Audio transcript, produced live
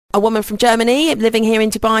a woman from Germany living here in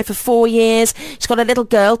Dubai for 4 years. She's got a little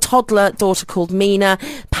girl, toddler daughter called Mina.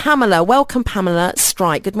 Pamela, welcome Pamela.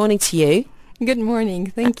 Streit, good morning to you. Good morning,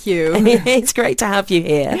 thank you. It's great to have you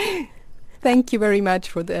here. Thank you very much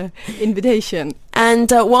for the invitation.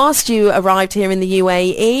 And whilst you arrived here in the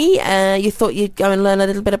UAE, you thought you'd go and learn a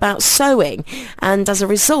little bit about sewing. And as a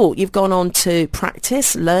result, you've gone on to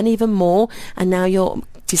practice, learn even more, and now you're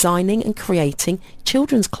designing and creating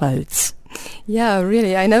children's clothes. Yeah,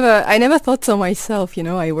 really. I never thought so myself. You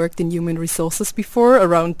know, I worked in human resources before,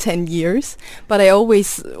 around 10 years, but I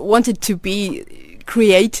always wanted to be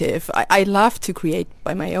creative. I love to create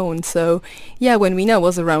by my own. So yeah, when Mina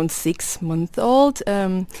was around 6 months old,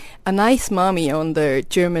 a nice mommy on the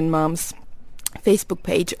German Moms Facebook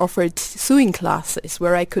page offered sewing classes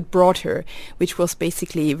where I could brought her, which was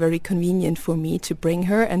basically very convenient for me to bring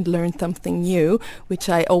her and learn something new, which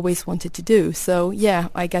I always wanted to do. So yeah,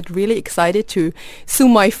 I got really excited to sew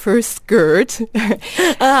my first skirt.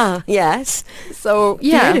 Yes. So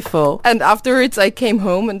yeah. Beautiful. And afterwards I came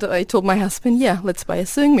home and I told my husband, yeah, let's buy a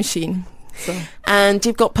sewing machine. So. And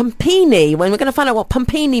you've got Pumpini. When we're going to find out what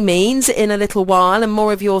Pumpini means in a little while and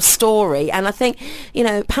more of your story. And I think, you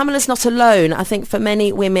know, Pamela's not alone. I think for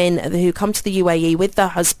many women who come to the UAE with their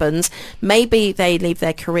husbands, maybe they leave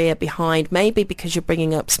their career behind, maybe because you're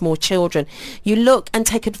bringing up small children. You look and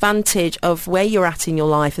take advantage of where you're at in your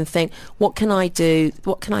life and think, what can I do?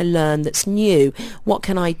 What can I learn that's new? What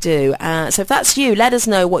can I do? So if that's you, let us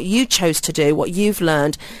know what you chose to do, what you've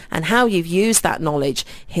learned and how you've used that knowledge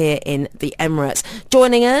here in the Emirates.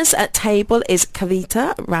 Joining us at table is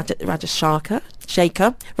Kavitha Rajasekhar,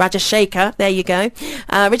 there you go.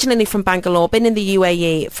 Originally from Bangalore, been in the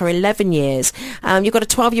UAE for 11 years. You've got a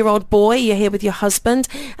 12-year-old boy, you're here with your husband,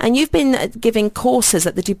 and you've been giving courses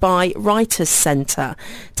at the Dubai Writers Centre.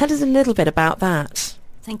 Tell us a little bit about that.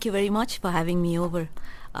 Thank you very much for having me over.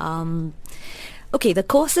 Okay, the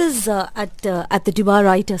courses at the Dubai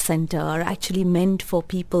Writers Centre are actually meant for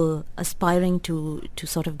people aspiring to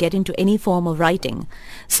sort of get into any form of writing.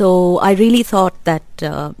 So I really thought that,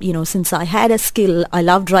 since I had a skill, I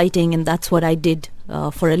loved writing and that's what I did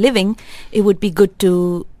for a living, it would be good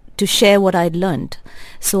to share what I'd learned.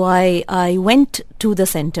 So I went to the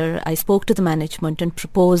center, I spoke to the management and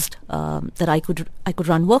proposed that I could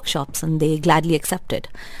run workshops, and they gladly accepted.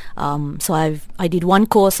 So I did one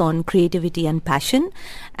course on creativity and passion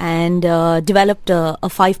and developed a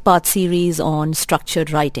 5-part series on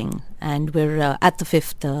structured writing, and we're at the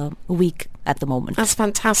 5th week at the moment. That's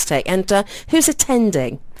fantastic. And who's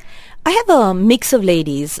attending? I have a mix of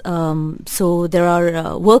ladies. So there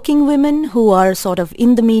are working women who are sort of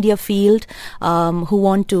in the media field, who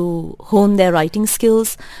want to hone their writing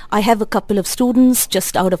skills. I have a couple of students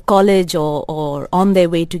just out of college or on their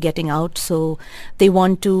way to getting out. So they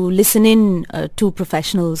want to listen in to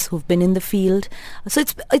professionals who've been in the field. So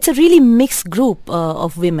it's a really mixed group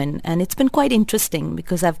of women, and it's been quite interesting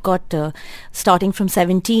because I've got starting from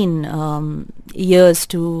 17 years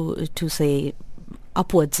to say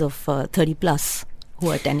upwards of 30 plus who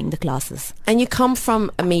are attending the classes. And you come from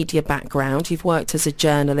a media background. You've worked as a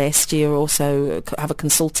journalist. You also have a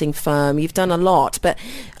consulting firm. You've done a lot,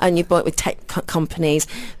 and you've worked with tech companies.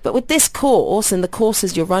 But with this course and the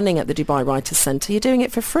courses you're running at the Dubai Writers Centre, you're doing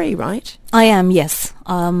it for free, right? I am, yes.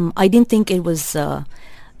 I didn't think it was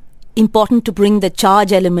important to bring the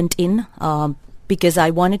charge element in, because I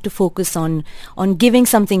wanted to focus on giving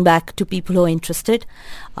something back to people who are interested.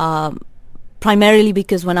 Primarily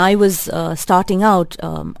because when I was starting out,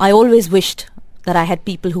 I always wished that I had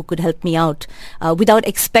people who could help me out without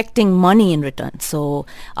expecting money in return. So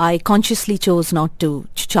I consciously chose not to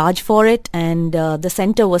charge for it, and the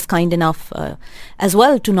center was kind enough as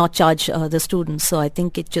well to not charge the students. So I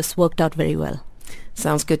think it just worked out very well.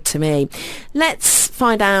 Sounds good to me. Let's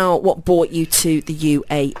find out what brought you to the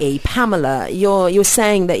UAE. Pamela, you were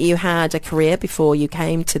saying that you had a career before you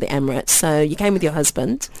came to the Emirates. So you came with your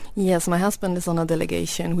husband? Yes, my husband is on a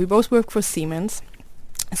delegation. We both work for Siemens.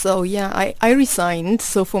 So yeah, I resigned.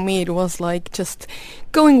 So for me it was like just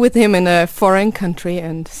going with him in a foreign country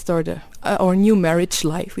and start our new marriage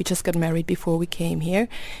life. We just got married before we came here.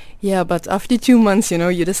 Yeah, but after 2 months,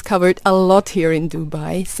 you discovered a lot here in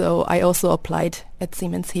Dubai. So I also applied at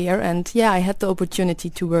Siemens here. And yeah, I had the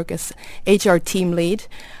opportunity to work as HR team lead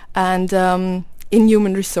and in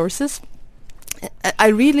human resources. I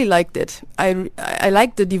really liked it. I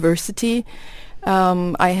liked the diversity.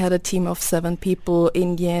 I had a team of 7 people,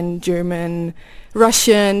 Indian, German,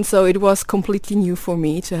 Russian. So it was completely new for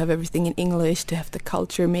me to have everything in English, to have the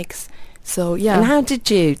culture mix. So yeah. And how did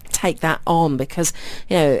you take that on? Because,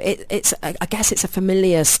 you know, I guess it's a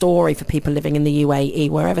familiar story for people living in the UAE,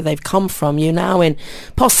 wherever they've come from. You're now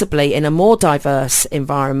possibly in a more diverse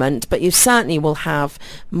environment, but you certainly will have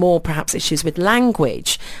more perhaps issues with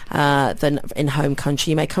language than in home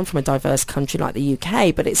country. You may come from a diverse country like the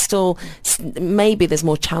UK, but it's still, maybe there's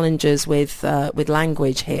more challenges with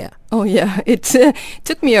language here. Oh yeah, it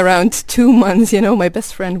took me around 2 months. You know, my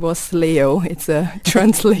best friend was Leo. It's a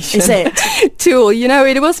translation Is it? tool. You know,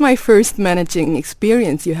 it was my first managing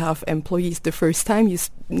experience. You have employees the first time. You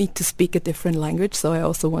need to speak a different language. So I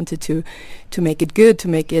also wanted to make it good, to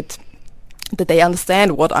make it that they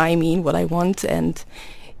understand what I mean, what I want. And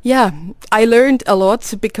yeah, I learned a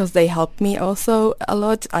lot because they helped me also a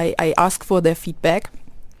lot. I asked for their feedback.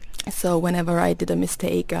 So whenever I did a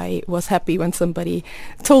mistake, I was happy when somebody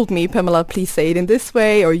told me, Pamela, please say it in this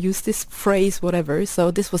way or use this phrase, whatever.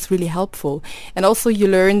 So this was really helpful. And also you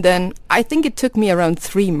learn then, I think it took me around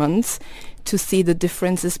 3 months to see the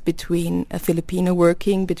differences between a Filipino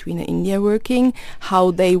working, between an India working,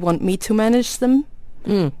 how they want me to manage them.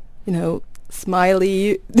 You know,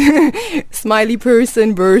 smiley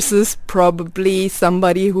person versus probably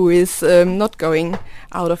somebody who is not going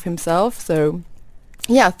out of himself. So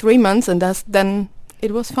yeah, 3 months, and then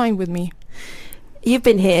it was fine with me. You've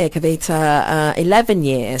been here, Kavitha, 11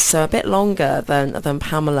 years, so a bit longer than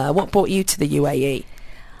Pamela. What brought you to the UAE?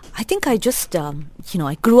 I think I just,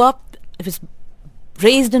 I grew up, I was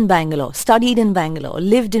raised in Bangalore, studied in Bangalore,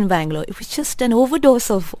 lived in Bangalore. It was just an overdose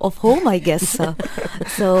of home, I guess.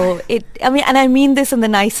 So and I mean this in the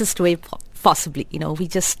nicest way possibly. You know, we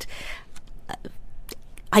just,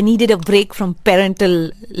 I needed a break from parental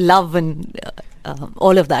love and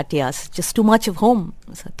all of that, yes. Just too much of home.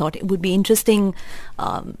 So I thought it would be interesting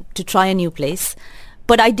to try a new place.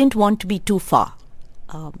 But I didn't want to be too far.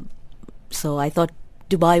 So I thought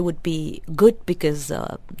Dubai would be good because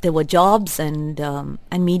there were jobs and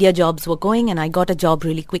media jobs were going, and I got a job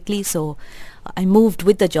really quickly. So I moved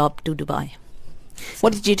with the job to Dubai.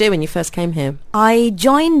 What did you do when you first came here? I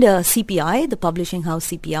joined CPI, the publishing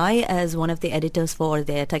house CPI, as one of the editors for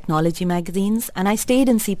their technology magazines, and I stayed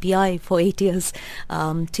in CPI for 8 years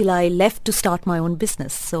till I left to start my own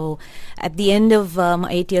business. So at the end of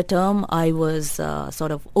my 8-year term, I was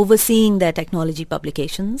sort of overseeing their technology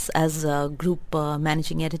publications as a group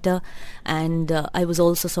managing editor, and I was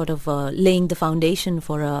also sort of laying the foundation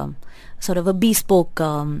for a sort of a bespoke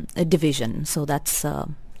division. So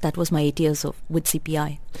that was my 8 years with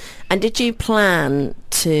CPI. And did you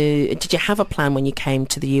have a plan when you came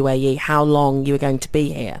to the UAE, how long you were going to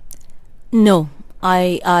be here? No.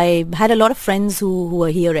 I had a lot of friends who were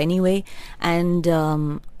here anyway, and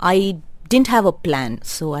I didn't have a plan.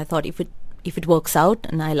 So I thought if it works out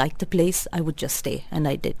and I like the place, I would just stay, and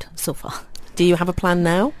I did so far. Do you have a plan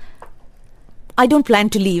now? I don't plan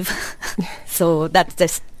to leave. So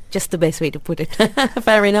that's just the best way to put it.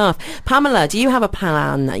 Fair enough. Pamela, do you have a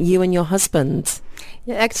plan, you and your husband?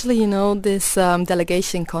 Yeah, actually, you know, this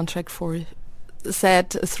delegation contract said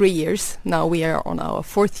 3 years. Now we are on our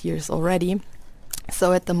 4th years already.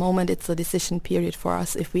 So at the moment it's a decision period for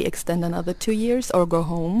us if we extend another 2 years or go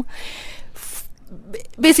home.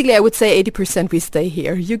 Basically, I would say 80% we stay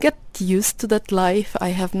here. You get used to that life. I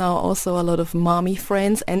have now also a lot of mommy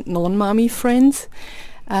friends and non-mommy friends.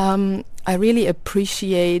 I really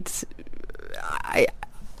appreciate.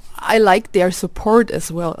 I like their support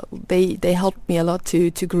as well. They helped me a lot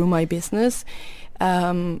to grow my business.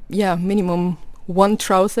 Minimum 1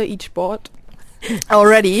 trouser each bought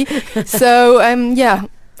already. So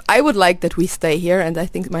I would like that we stay here, and I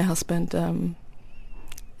think my husband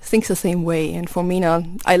thinks the same way. And for Mina,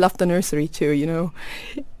 I love the nursery too. You know.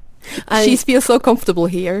 She feels so comfortable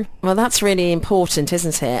here. Well, that's really important,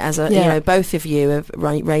 isn't it? As you know, both of you are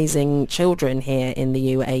raising children here in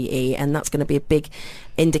the UAE, and that's going to be a big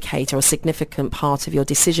indicator or significant part of your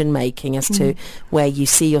decision making as to where you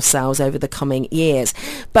see yourselves over the coming years.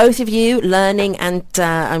 Both of you learning and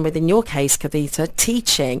within your case, Kavitha,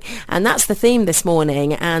 teaching, and that's the theme this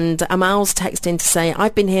morning. And Amal's texting to say,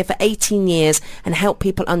 I've been here for 18 years and helped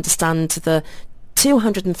people understand the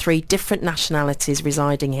 203 different nationalities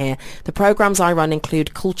residing here. The programs I run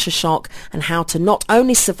include culture shock and how to not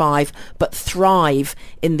only survive but thrive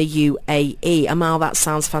in the UAE. Amal, that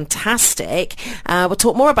sounds fantastic. We'll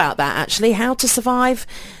talk more about that actually. How to survive,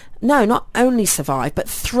 no, not only survive but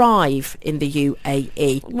thrive in the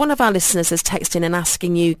UAE. One of our listeners has texted in and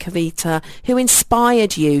asking you, Kavitha, who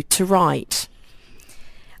inspired you to write?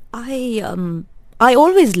 I I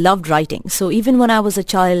always loved writing. So even when I was a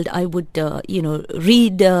child, I would,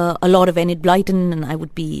 read a lot of Enid Blyton, and I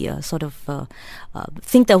would be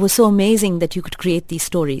think that was so amazing that you could create these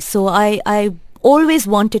stories. So I always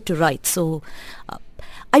wanted to write. So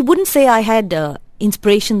I wouldn't say I had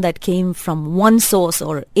inspiration that came from one source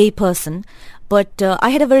or a person, but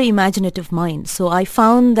I had a very imaginative mind. So I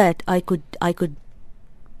found that I could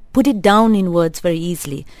put it down in words very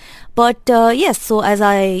easily. But yes, so as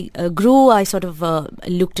I grew, I sort of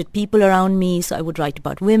looked at people around me. So I would write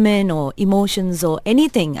about women or emotions or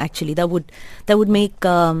anything actually that would make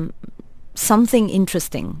something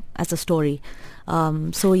interesting as a story.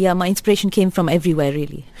 So yeah, my inspiration came from everywhere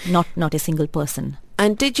really, not a single person.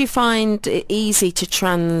 And did you find it easy to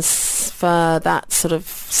transfer that sort of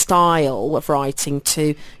style of writing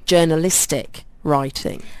to journalistic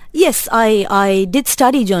writing? Yes, I did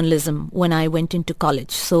study journalism when I went into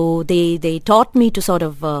college. So they taught me to sort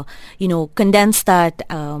of, condense that,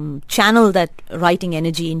 channel that writing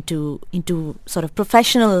energy into sort of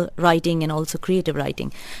professional writing and also creative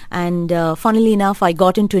writing. And funnily enough, I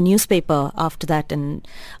got into a newspaper after that. And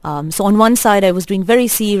so on one side, I was doing very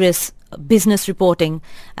serious business reporting,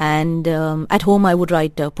 and at home I would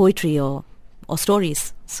write poetry or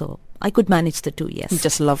stories. So I could manage the two, yes. You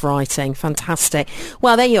just love writing. Fantastic.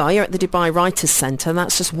 Well, there you are. You're at the Dubai Writers' Centre, and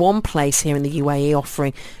that's just one place here in the UAE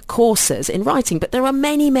offering courses in writing. But there are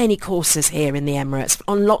many, many courses here in the Emirates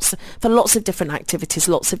for lots of different activities,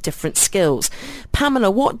 lots of different skills. Pamela,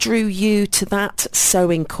 what drew you to that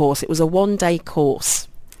sewing course? It was a one-day course.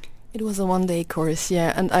 It was a one-day course,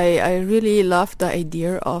 yeah, and I really loved the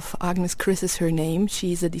idea of Agnes Chris is her name.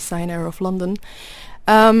 She's a designer of London.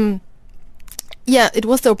 Yeah, it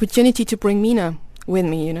was the opportunity to bring Mina with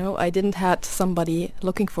me, I didn't had somebody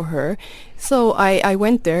looking for her. So I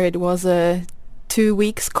went there. It was a 2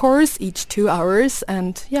 weeks course, each 2 hours,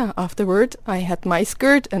 and yeah, afterward I had my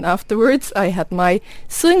skirt, and afterwards I had my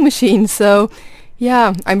sewing machine. So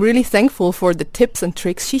yeah, I'm really thankful for the tips and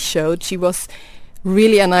tricks she showed. She was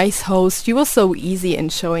really a nice host. She was so easy in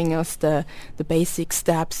showing us the basic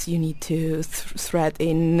steps you need to thread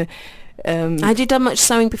in. Had you done much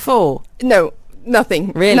sewing before? No.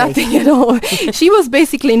 Nothing. Really? Nothing at all. She was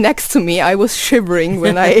basically next to me. I was shivering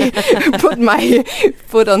when I put my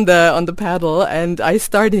foot on the paddle, and I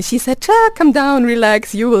started. She said, come down,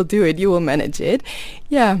 relax, you will do it, you will manage it.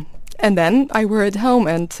 Yeah. And then I were at home,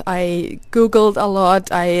 and I Googled a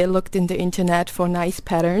lot. I looked in the internet for nice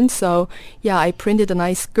patterns. So yeah, I printed a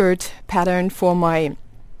nice skirt pattern for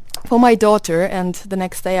my daughter, and the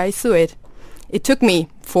next day I sew it. It took me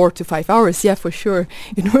 4 to 5 hours, yeah, for sure.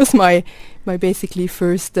 It was my basically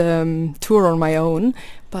first tour on my own.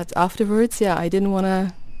 But afterwards, yeah, I didn't want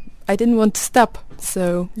to stop.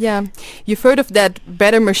 So yeah, you've heard of that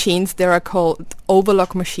better machines. They are called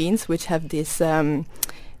overlock machines, which have these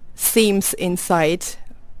seams inside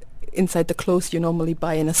the clothes you normally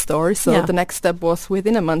buy in a store. So yeah. The next step was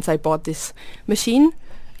within a month I bought this machine.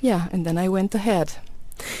 Yeah, and then I went ahead.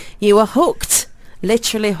 You were hooked.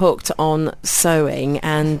 Literally hooked on sewing,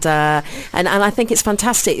 and I think it's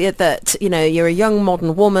fantastic that you're a young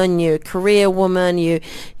modern woman, you're a career woman, you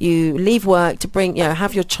leave work to bring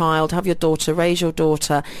have your child, have your daughter, raise your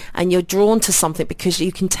daughter, and you're drawn to something because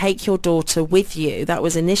you can take your daughter with you. That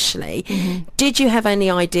was initially. Mm-hmm. Did you have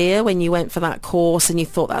any idea when you went for that course and you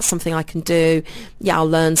thought that's something I can do? Yeah, I'll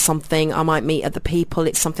learn something. I might meet other people.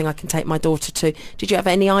 It's something I can take my daughter to. Did you have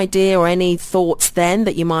any idea or any thoughts then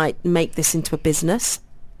that you might make this into a business?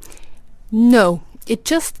 No, it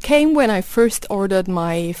just came when I first ordered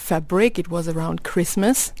my fabric. It was around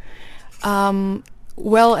Christmas. And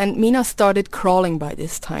Mina started crawling by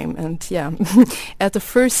this time. And yeah, at the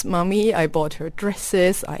first mommy, I bought her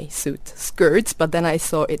dresses, I sewed skirts, but then I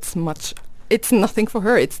saw it's nothing for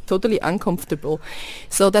her. It's totally uncomfortable.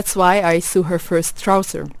 So that's why I sew her first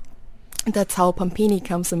trouser. That's how Pumpini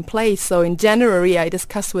comes in place. So in January, I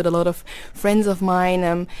discussed with a lot of friends of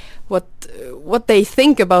mine what they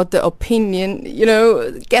think about the opinion,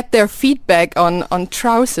 get their feedback on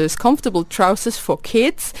trousers, comfortable trousers for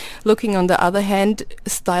kids, looking on the other hand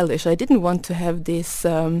stylish. I didn't want to have these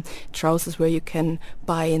trousers where you can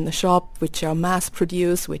buy in the shop, which are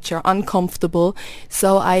mass-produced, which are uncomfortable.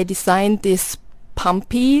 So I designed this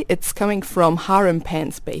Pumpy. It's coming from harem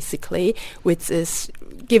pants, basically, which is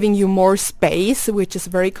giving you more space, which is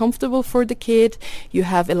very comfortable for the kid. You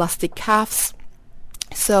have elastic cuffs.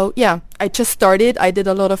 So yeah, I just started. I did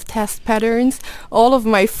a lot of test patterns. All of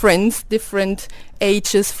my friends, different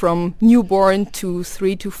ages from newborn to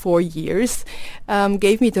 3 to 4 years,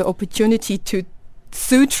 gave me the opportunity to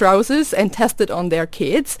sew trousers and test it on their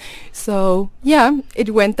kids. So yeah,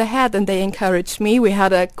 it went ahead and they encouraged me. We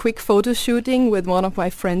had a quick photo shooting with one of my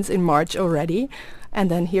friends in March already. And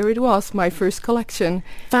then here it was, my first collection.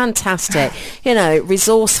 Fantastic. You know,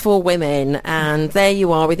 resourceful women, and there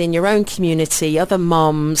you are within your own community, other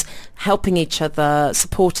moms, helping each other,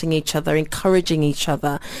 supporting each other, encouraging each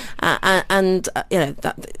other. You know,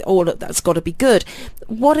 that's got to be good.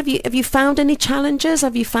 What have you found any challenges?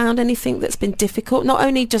 Have you found anything that's been difficult? Not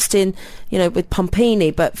only just in, you know, with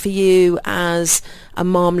Pumpini, but for you as a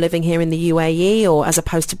mom living here in the UAE, or as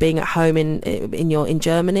opposed to being at home in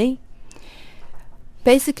Germany?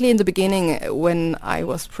 Basically, in the beginning, when I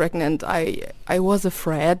was pregnant, I was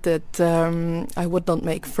afraid that I would not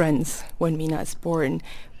make friends when Mina is born.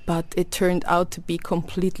 But it turned out to be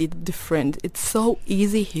completely different. It's so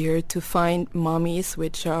easy here to find mommies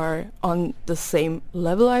which are on the same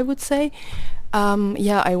level, I would say.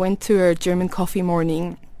 I went to a German coffee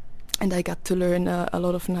morning, and I got to learn a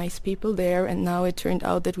lot of nice people there. And now it turned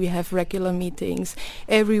out that we have regular meetings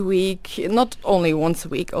every week, not only once a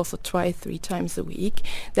week, also twice, 3 times a week.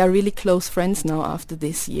 They're really close friends now after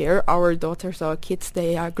this year. Our daughters, our kids,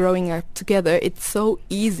 they are growing up together. It's so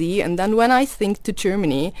easy. And then when I think to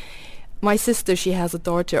Germany, my sister, she has a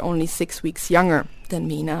daughter only 6 weeks younger than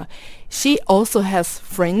Mina. She also has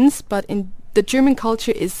friends, but in the German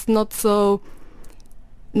culture is not so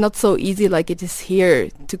easy like it is here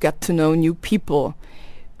to get to know new people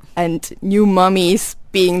and new mummies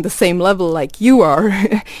being the same level like you are.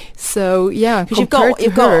 So yeah, because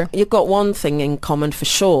you've got one thing in common for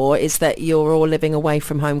sure, is that you're all living away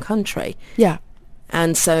from home country. Yeah.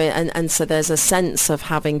 And so there's a sense of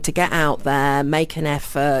having to get out there, make an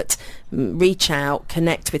effort, reach out,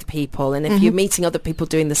 connect with people. And if you're meeting other people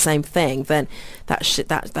doing the same thing, then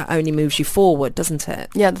that only moves you forward, doesn't it?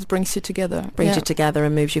 Yeah, that brings you together. Brings you together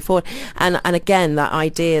and moves you forward. And again, that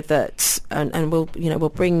idea that, and we'll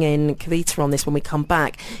bring in Kavitha on this when we come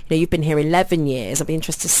back. You know, you've been here 11 years. I'd be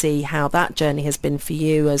interested to see how that journey has been for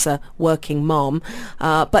you as a working mom.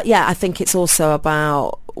 But yeah, I think it's also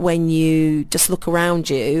about when you just look around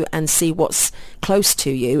you and see what's close to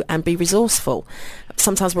you and be resourceful.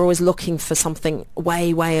 Sometimes we're always looking for something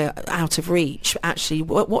way out of reach. Actually,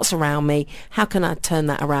 what's around me? How can I turn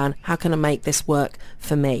that around? How can I make this work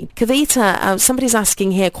for me? Kavitha, somebody's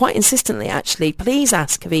asking here quite insistently, actually, please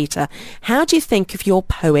ask Kavitha, how do you think of your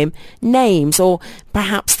poem names, or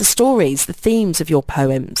perhaps the stories, the themes of your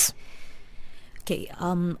poems? Okay,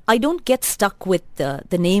 I don't get stuck with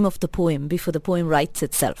the name of the poem before the poem writes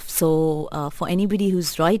itself. So for anybody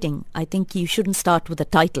who's writing, I think you shouldn't start with a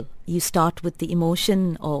title. You start with the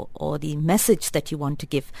emotion or the message that you want to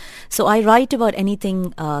give. So I write about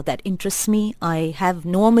anything that interests me. I have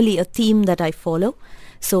normally a theme that I follow.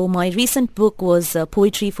 So my recent book was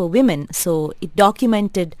Poetry for Women. So it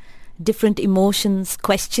documented different emotions,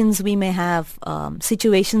 questions we may have,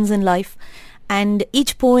 situations in life. And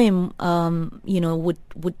each poem,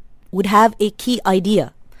 would have a key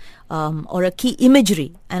idea or a key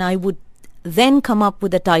imagery, and I would then come up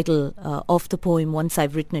with a title of the poem once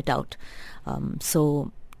I've written it out.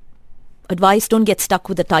 So, advice: don't get stuck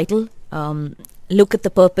with the title. Look at the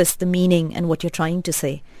purpose, the meaning, and what you're trying to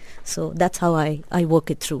say. So that's how I work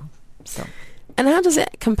it through. So. And how does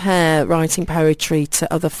it compare writing poetry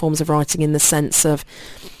to other forms of writing in the sense of,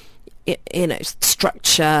 you know,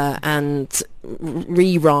 structure and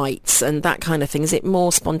rewrites and that kind of thing? Is it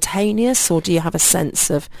more spontaneous, or do you have a sense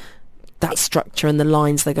of that structure and the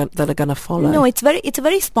lines that are going to follow? No, it's a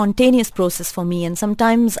very spontaneous process for me, and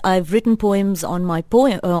sometimes I've written poems on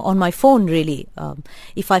my phone, really,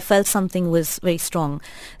 if I felt something was very strong.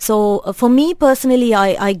 So for me personally,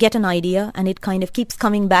 I get an idea and it kind of keeps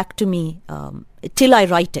coming back to me till I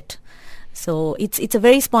write it. So it's a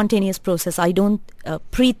very spontaneous process. I don't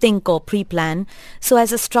pre-think or pre-plan. So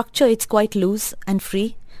as a structure, it's quite loose and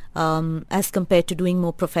free as compared to doing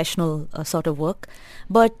more professional sort of work.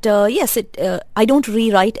 But yes, I don't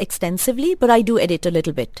rewrite extensively, but I do edit a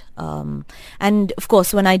little bit. And of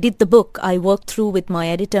course, when I did the book, I worked through with my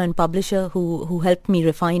editor and publisher who helped me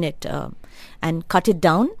refine it and cut it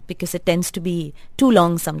down, because it tends to be too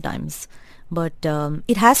long sometimes. But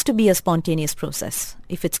it has to be a spontaneous process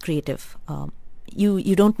if it's creative.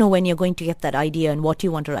 You don't know when you're going to get that idea and what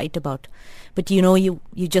you want to write about, but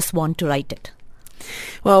you just want to write it.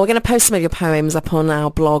 Well, we're going to post some of your poems up on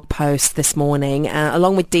our blog post this morning,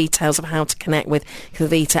 along with details of how to connect with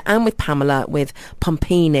Kavitha and with Pamela with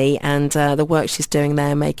Pumpini and the work she's doing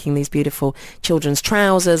there, making these beautiful children's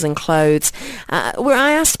trousers and clothes.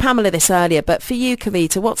 I asked Pamela this earlier, but for you,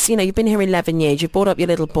 Kavitha, you've been here 11 years, you've brought up your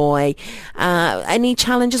little boy. Any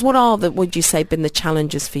challenges? What would you say, been the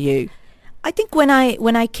challenges for you? I think when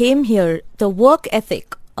I came here, the work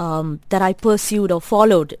ethic that I pursued or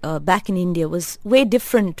followed back in India was way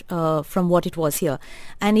different from what it was here.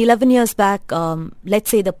 And 11 years back, let's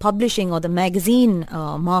say the publishing or the magazine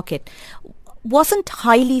market wasn't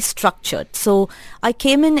highly structured. So I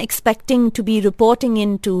came in expecting to be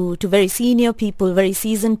reporting to very senior people, very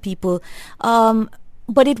seasoned people.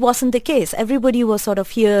 But it wasn't the case. Everybody was sort of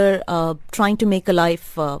here trying to make a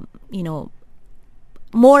life,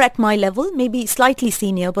 more at my level, maybe slightly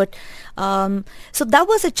senior, but so that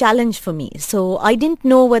was a challenge for me. So I didn't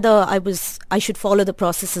know whether I should follow the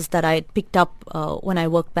processes that I had picked up when I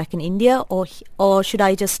worked back in India, or should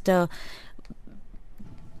I just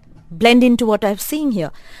blend into what I'm seeing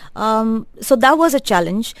here. So that was a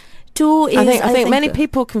challenge. Two is I think many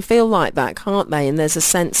people can feel like that, can't they? And there's a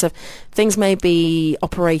sense of things may be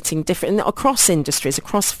operating different across industries,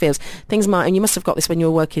 across fields. Things might, and you must have got this when you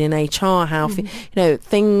were working in HR, how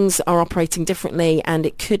things are operating differently, and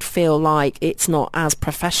it could feel like it's not as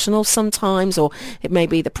professional sometimes, or it may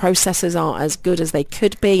be the processes aren't as good as they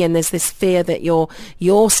could be, and there's this fear that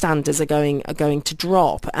your standards are going to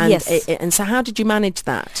drop. And yes. And so, how did you manage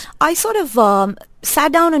that? I sort of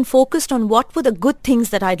sat down and focused on what were the good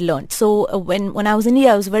things that I'd learned. So when I was in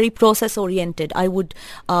India, I was very process oriented. I would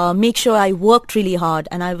make sure I worked really hard,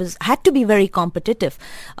 and I had to be very competitive.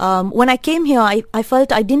 When I came here, I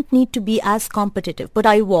felt I didn't need to be as competitive, but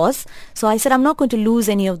I was. So I said, I'm not going to lose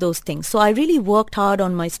any of those things. So I really worked hard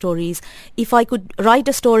on my stories. If I could write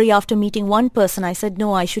a story after meeting one person, I said,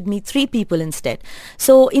 no, I should meet 3 people instead.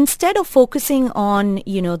 So instead of focusing on,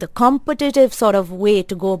 the competitive sort of way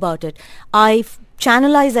to go about it, I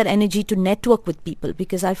channelize that energy to network with people,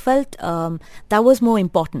 because I felt that was more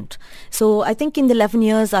important. So I think in the 11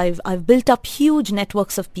 years, I've built up huge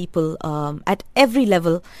networks of people at every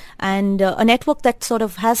level, and a network that sort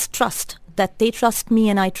of has trust, that they trust me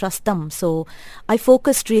and I trust them. So I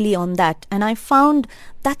focused really on that, and I found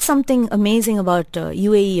that's something amazing about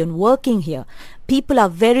UAE and working here. People are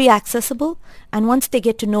very accessible, and once they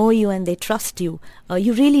get to know you and they trust you,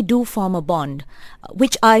 you really do form a bond,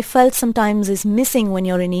 which I felt sometimes is missing when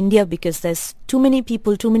you're in India, because there's too many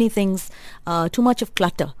people, too many things, too much of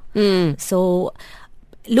clutter. So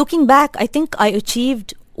looking back, I think I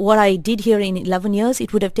achieved what I did here in 11 years.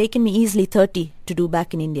 It would have taken me easily 30 to do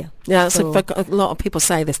back in India. Yeah, so a lot of people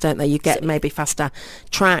say this, don't they? You get maybe faster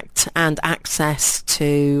tracked and access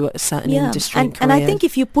to certain industry careers. And I think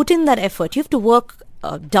if you put in that effort, you have to work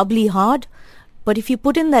doubly hard, but if you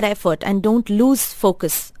put in that effort and don't lose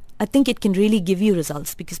focus, I think it can really give you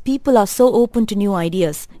results, because people are so open to new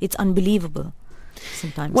ideas. It's unbelievable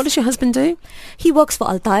sometimes. What does your husband do? He works for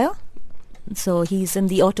Altair. So he's in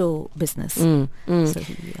the auto business. So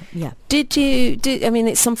yeah. I mean,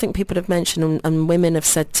 it's something people have mentioned, and women have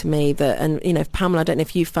said to me that, and Pamela, I don't know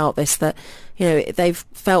if you felt this, that they've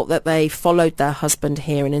felt that they followed their husband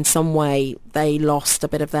here, and in some way they lost a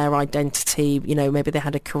bit of their identity. Maybe they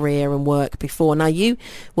had a career and work before. Now you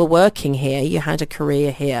were working here, you had a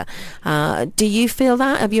career here. Do you feel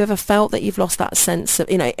that? Have you ever felt that you've lost that sense of,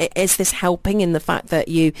 is this helping in the fact that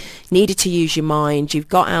you needed to use your mind, you've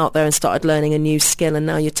got out there and started learning a new skill, and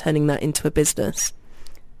now you're turning that into a business?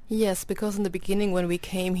 Yes, because in the beginning when we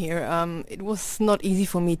came here, it was not easy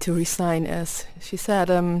for me to resign, as she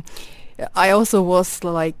said. I also was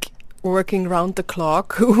like working round the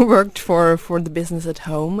clock, who worked for the business at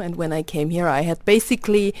home, and when I came here I had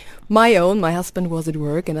basically my husband was at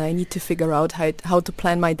work, and I need to figure out how to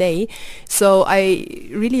plan my day. So I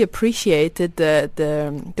really appreciated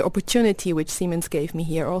the opportunity which Siemens gave me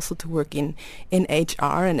here also to work in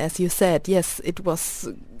HR, and as you said, yes, it was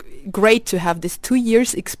great to have this 2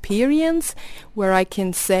 years experience where I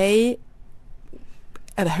can say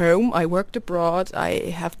at home I worked abroad,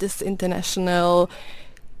 I have this international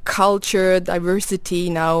culture diversity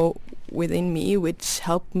now within me, which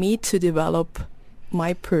helped me to develop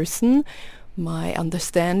my person, my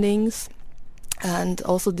understandings, and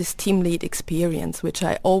also this team lead experience, which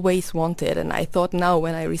I always wanted, and I thought now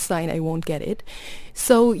when I resign I won't get it.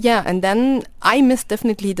 So yeah, and then I missed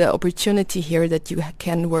definitely the opportunity here that you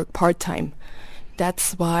can work part-time.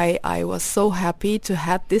 That's why I was so happy to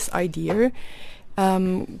have this idea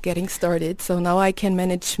getting started. So now I can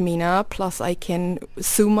manage Mina, plus I can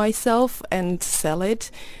sew myself and sell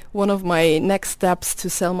it. One of my next steps to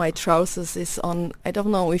sell my trousers is on, I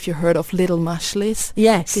don't know if you heard of Little Mashlis.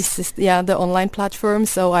 Yes. This is the online platform.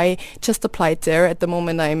 So I just applied there. At the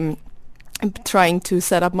moment I'm trying to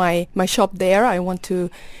set up my shop there. I want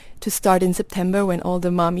to start in September when all the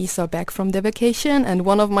mommies are back from their vacation, and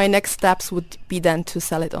one of my next steps would be then to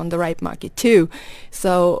sell it on the right market too.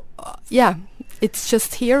 So it's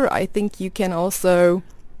just here. I think you can also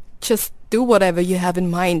just do whatever you have in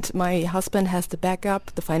mind. My husband has the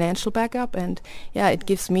backup, the financial backup, and yeah, it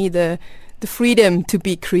gives me the freedom to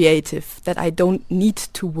be creative, that I don't need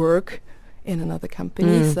to work in another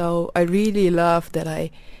company. So I really love that I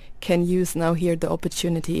can use now here the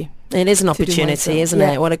opportunity. It is an opportunity, isn't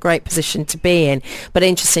it? What a great position to be in. But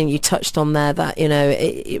interesting, you touched on there that,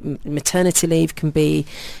 maternity leave can be,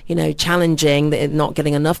 challenging, not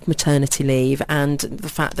getting enough maternity leave, and the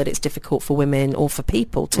fact that it's difficult for women or for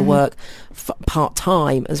people to work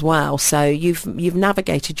part-time as well. So you've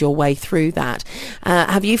navigated your way through that.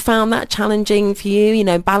 Have you found that challenging for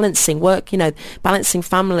you, balancing work, balancing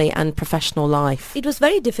family and professional life? It was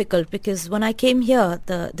very difficult because when I came here,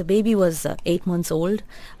 the baby was 8 months old.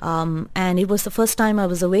 And it was the first time I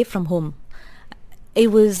was away from home.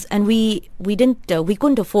 It was, and we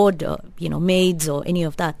couldn't afford, maids or any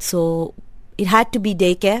of that. So it had to be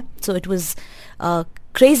daycare. So it was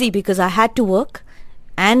crazy because I had to work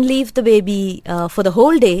and leave the baby for the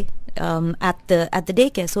whole day at the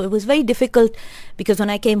daycare. So it was very difficult because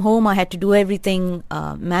when I came home, I had to do everything,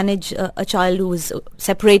 manage a child who was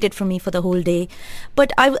separated from me for the whole day.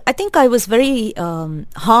 But I think I was very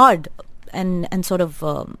hard and sort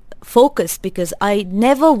of focused because I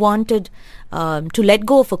never wanted to let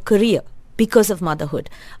go of a career because of motherhood.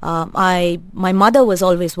 My mother was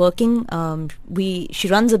always working. She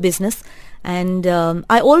runs a business, and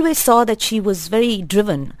I always saw that she was very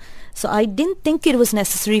driven. So I didn't think it was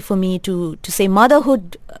necessary for me to say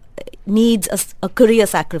motherhood needs a career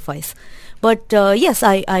sacrifice. But yes,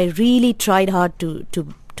 I really tried hard to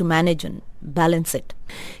manage and balance it.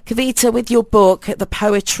 Kavitha, with your book, the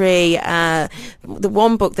poetry, the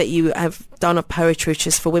one book that you have done of poetry, which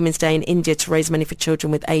is for Women's Day in India to raise money for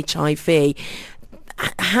children with HIV,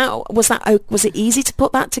 how was that? Was it easy to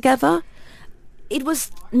put that together? It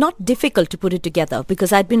was not difficult to put it together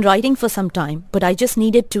because I'd been writing for some time, but I just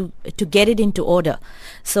needed to get it into order.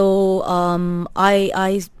 So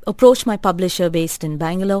I approached my publisher based in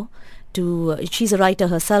Bangalore. She's a writer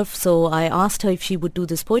herself, so I asked her if she would do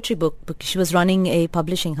this poetry book because she was running a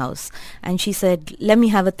publishing house, and she said, let me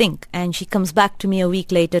have a think. And she comes back to me a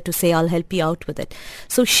week later to say, I'll help you out with it.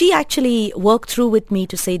 So she actually worked through with me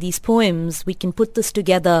to say, these poems, we can put this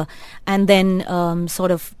together and then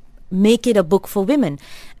sort of make it a book for women.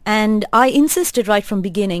 And I insisted right from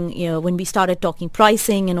beginning, when we started talking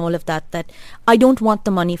pricing and all of that I don't want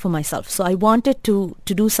the money for myself. So I wanted to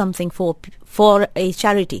do something for a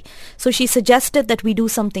charity. So she suggested that we do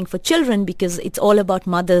something for children because it's all about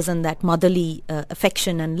mothers and that motherly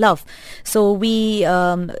affection and love. So we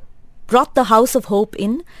brought the House of Hope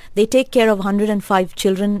in. They take care of 105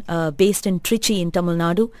 children based in Trichy in Tamil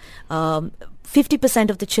Nadu. 50%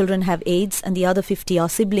 of the children have AIDS and the other 50 are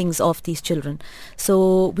siblings of these children.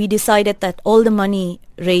 So we decided that all the money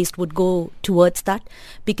raised would go towards that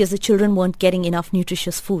because the children weren't getting enough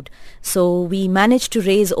nutritious food. So we managed to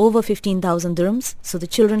raise over 15,000 dirhams. So the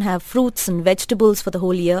children have fruits and vegetables for the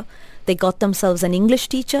whole year. They got themselves an English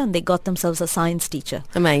teacher and they got themselves a science teacher.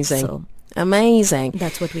 Amazing. So amazing.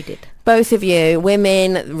 That's what we did. Both of you,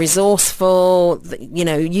 women, resourceful,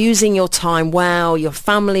 using your time well, you're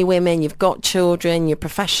family women, you've got children, you're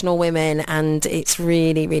professional women, and it's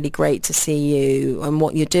really, really great to see you and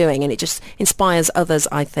what you're doing, and it just inspires others,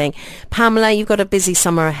 I think. Pamela, you've got a busy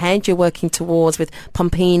summer ahead. You're working towards with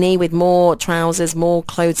Pumpini, with more trousers, more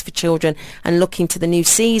clothes for children, and looking to the new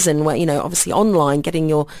season where, obviously online, getting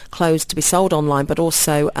your clothes to be sold online, but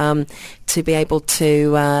also to be able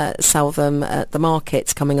to sell them at the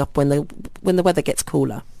markets coming up when the weather gets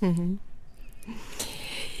cooler. Mm-hmm.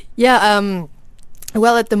 Yeah,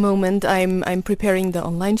 well, at the moment I'm preparing the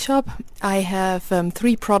online shop. I have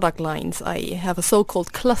 3 product lines. I have a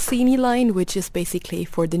so-called Classini line, which is basically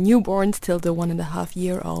for the newborns till the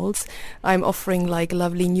 1.5-year-olds. I'm offering like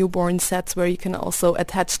lovely newborn sets where you can also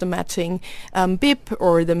attach the matching bib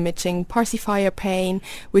or the matching pacifier pane,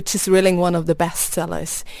 which is really one of the best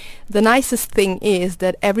sellers. The nicest thing is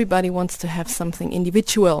that everybody wants to have something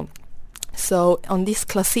individual. So on this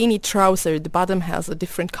Classini trouser, the bottom has a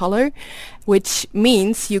different color, which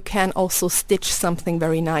means you can also stitch something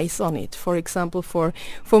very nice on it. For example, for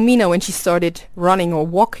Mina, when she started running or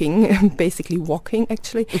walking, basically walking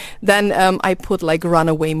actually, then I put like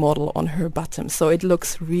runaway model on her bottom. So it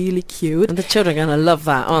looks really cute. And the children are going to love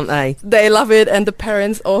that, aren't they? They love it, and the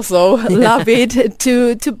parents also love it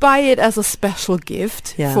to buy it as a special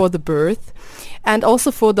gift for the birth. And also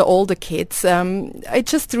for the older kids, I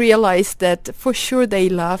just realized that for sure they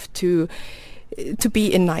love to to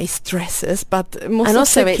be in nice dresses, but most and of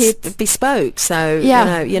also the it's kids, bespoke, so Yeah. you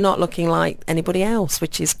know, you're not looking like anybody else,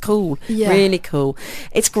 which is cool. Yeah. Really cool.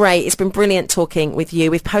 It's great. It's been brilliant talking with you.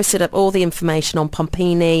 We've posted up all the information on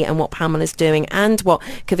Pumpini and what Pamela's doing and what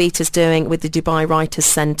Kavitha's doing with the Dubai Writers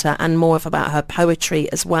Centre, and more about her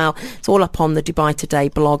poetry as well. It's all up on the Dubai Today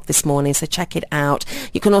blog this morning, so check it out.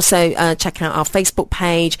 You can also check out our Facebook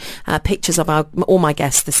page, pictures of all my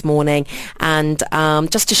guests this morning, and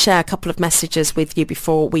just to share a couple of messages with you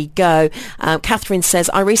before we go. Catherine says,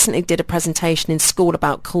 I recently did a presentation in school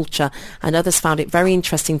about culture, and others found it very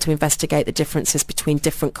interesting to investigate the differences between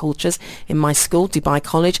different cultures. In my school, Dubai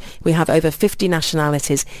College, we have over 50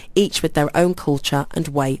 nationalities, each with their own culture and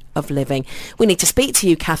way of living. We need to speak to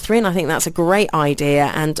you, Catherine. I think that's a great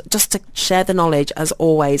idea, and just to share the knowledge as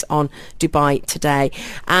always on Dubai Today.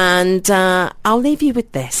 And I'll leave you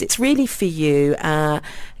with this. It's really for you,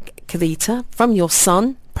 Kavitha, from your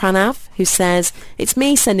son Pranav, who says, it's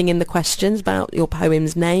me sending in the questions about your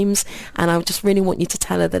poems' names, and I just really want you to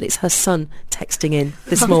tell her that it's her son texting in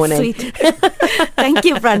this morning. Sweet. Thank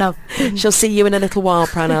you, Pranav. She'll see you in a little while,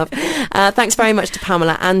 Pranav. Thanks very much to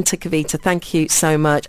Pamela and to Kavitha. Thank you so much.